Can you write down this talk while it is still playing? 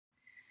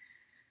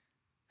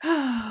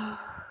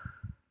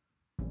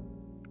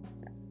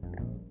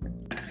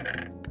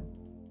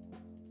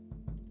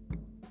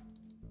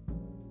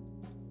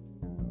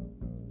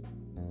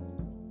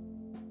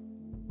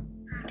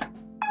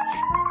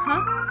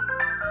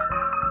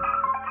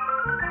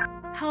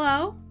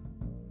Hello?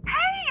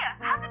 Hey!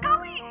 How's it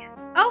going?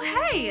 Oh,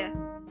 hey!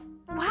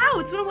 Wow,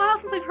 it's been a while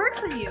since I've heard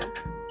from you. Yeah,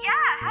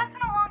 it has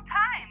been a long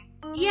time.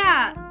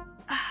 Yeah.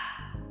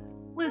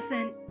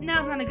 Listen,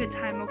 now's not a good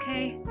time,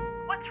 okay?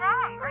 What's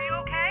wrong? Are you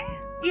okay?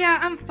 Yeah,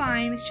 I'm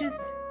fine. It's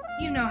just,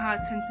 you know how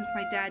it's been since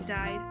my dad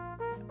died.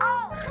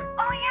 Oh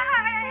yeah,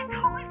 I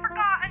totally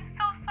forgot. I'm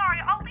so sorry.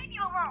 I'll leave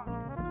you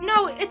alone.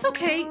 No, it's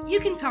okay.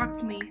 You can talk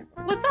to me.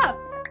 What's up?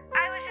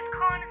 I was just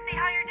calling to see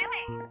how you're doing.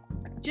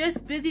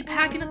 Just busy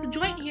packing up the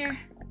joint here.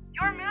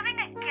 You're moving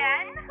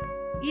again?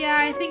 Yeah,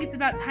 I think it's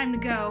about time to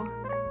go.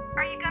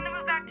 Are you gonna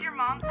move back to your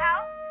mom's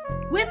house?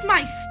 With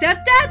my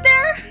stepdad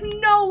there?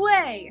 No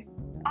way!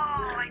 Oh,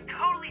 I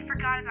totally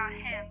forgot about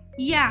him.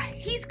 Yeah,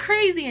 he's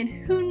crazy and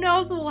who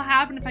knows what will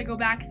happen if I go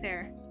back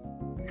there.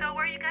 So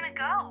where are you gonna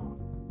go?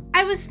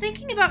 I was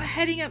thinking about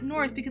heading up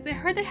north because I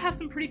heard they have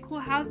some pretty cool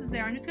houses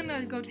there. I'm just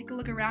gonna go take a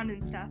look around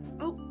and stuff.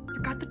 Oh,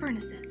 forgot the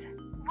furnaces.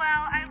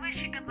 Well, I wish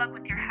you good luck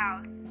with your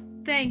house.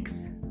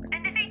 Thanks.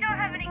 And if you don't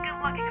have any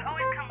good luck, you can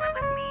always come live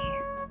with me.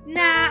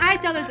 Nah, I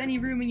doubt there's any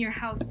room in your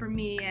house for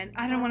me, and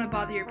I don't want to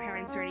bother your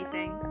parents or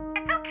anything.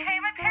 It's okay,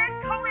 my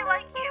parents totally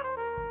like you.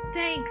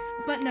 Thanks,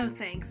 but no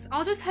thanks.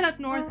 I'll just head up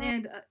north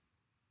and,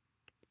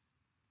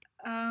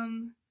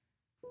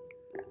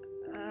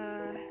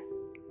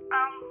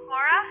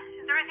 Laura,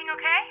 is everything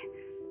okay?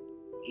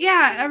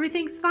 yeah,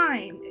 everything's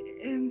fine.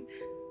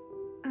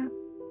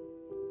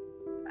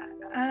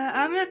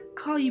 I'm gonna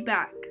call you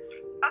back.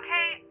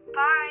 Okay,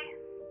 bye.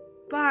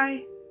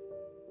 Bye.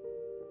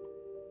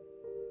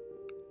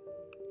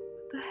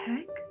 What the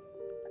heck?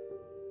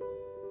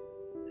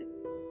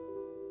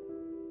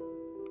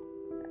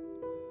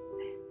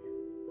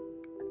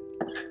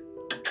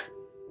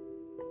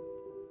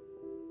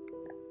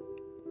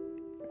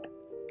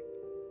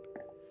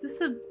 Is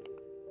this a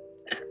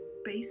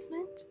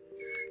basement?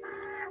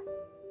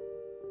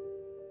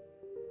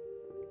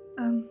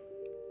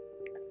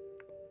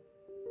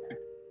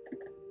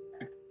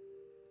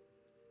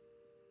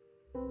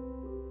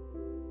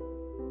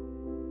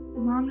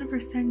 Mom never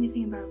said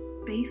anything about a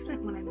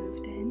basement when I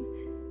moved in.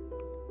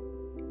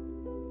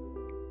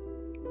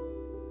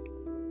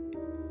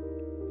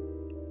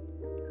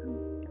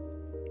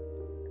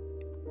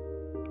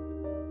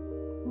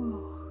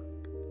 Whoa.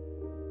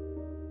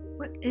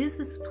 What is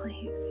this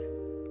place?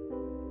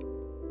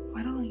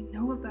 Why don't I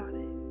know about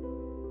it?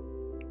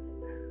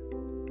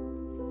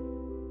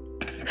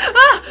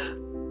 Ah!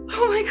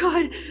 Oh my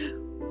god!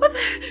 What the?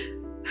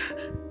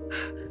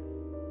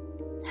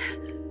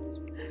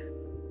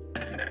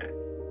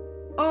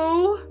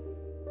 Oh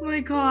my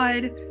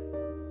god.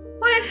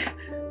 What?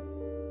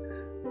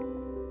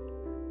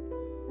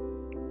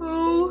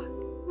 Oh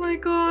my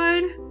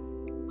god.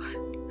 What?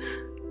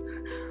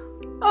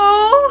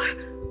 Oh!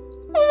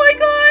 Oh my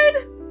god!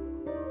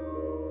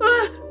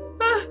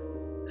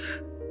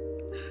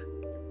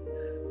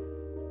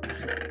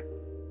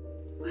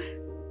 What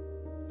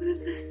is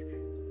this?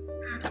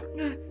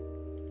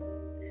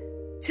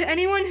 To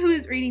anyone who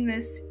is reading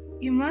this,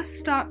 you must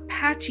stop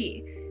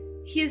Patchy.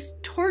 He is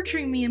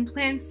torturing me and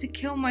plans to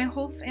kill my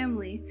whole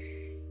family.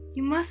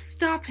 You must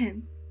stop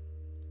him.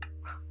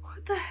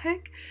 What the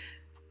heck?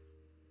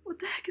 What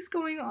the heck is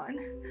going on?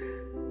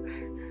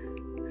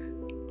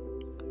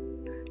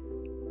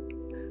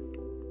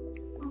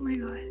 Oh my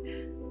god.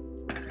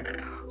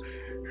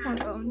 More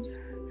bones.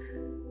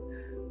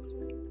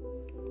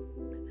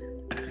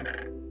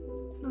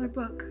 It's another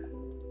book.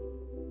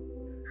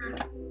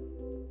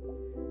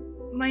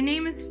 My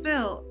name is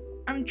Phil.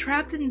 I'm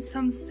trapped in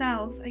some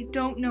cells. I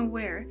don't know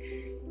where.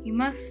 You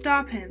must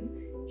stop him.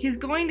 He is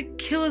going to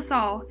kill us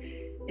all.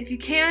 If you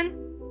can,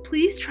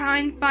 please try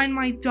and find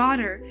my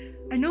daughter.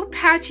 I know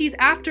Patchy's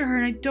after her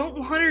and I don't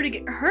want her to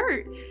get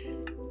hurt.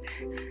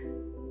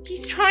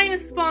 He's trying to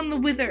spawn the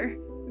Wither.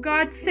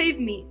 God save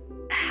me.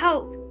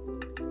 Help.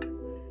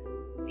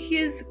 He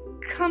is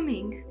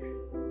coming.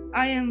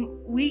 I am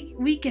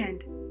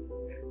weekend.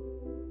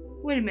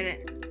 Wait a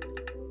minute.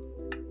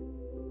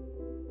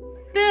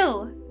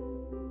 Phil!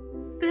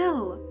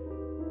 Phil!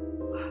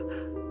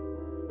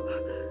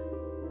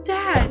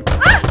 Dad!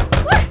 Ah!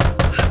 What?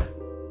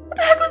 What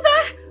the heck was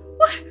that?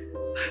 What?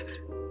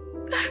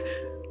 The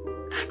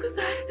heck was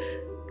that?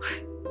 What?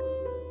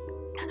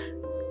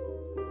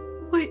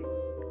 Wait.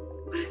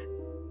 What is...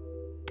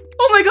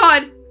 Oh my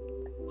god!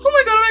 Oh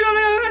my god, oh my god, oh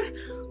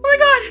my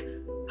god!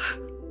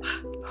 Oh my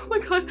god! Oh my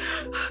god!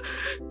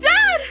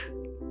 Dad!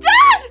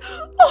 Dad!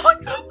 Oh my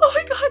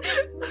god!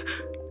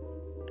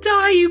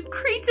 Die, you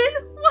cretin!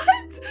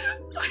 What?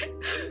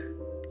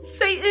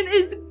 Satan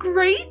is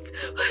great?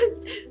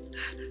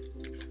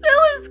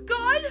 Phil is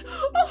gone?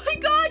 Oh my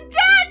god,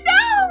 Dad,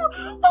 no!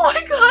 Oh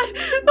my god!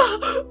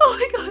 Oh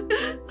my god!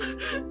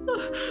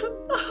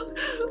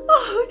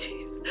 Oh,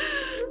 jeez.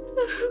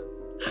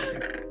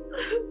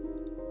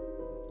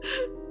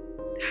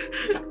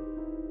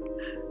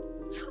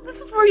 So this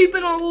is where you've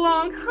been all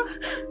along, huh?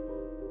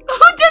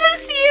 Who did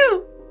this to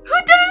you? Who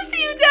did this to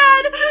you,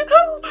 Dad?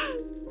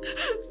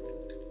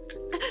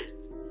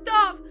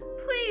 Stop,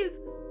 please,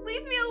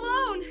 leave me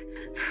alone.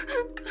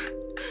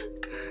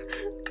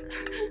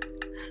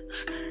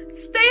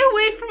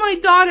 my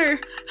daughter.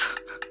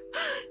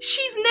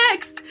 She's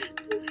next.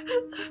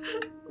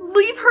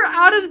 Leave her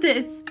out of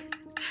this.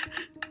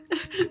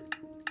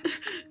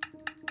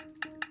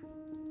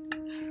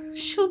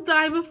 She'll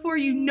die before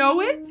you know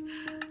it?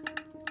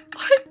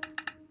 What?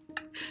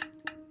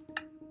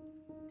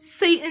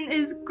 Satan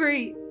is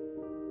great.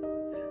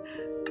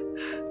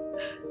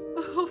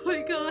 Oh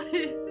my god.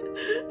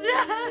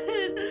 Dad!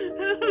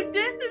 Who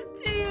did this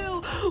to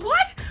you?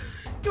 What?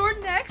 You're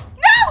next?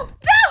 No!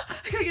 No!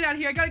 I gotta get out of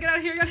here. I gotta get out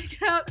of here. I gotta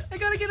get out. I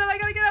gotta get out. I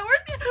gotta get out.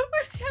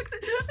 Where's the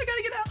exit? I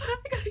gotta get out. I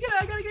gotta get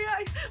out. I gotta get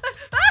out.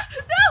 Ah!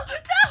 No!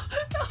 No!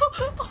 No!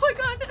 Oh my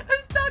god.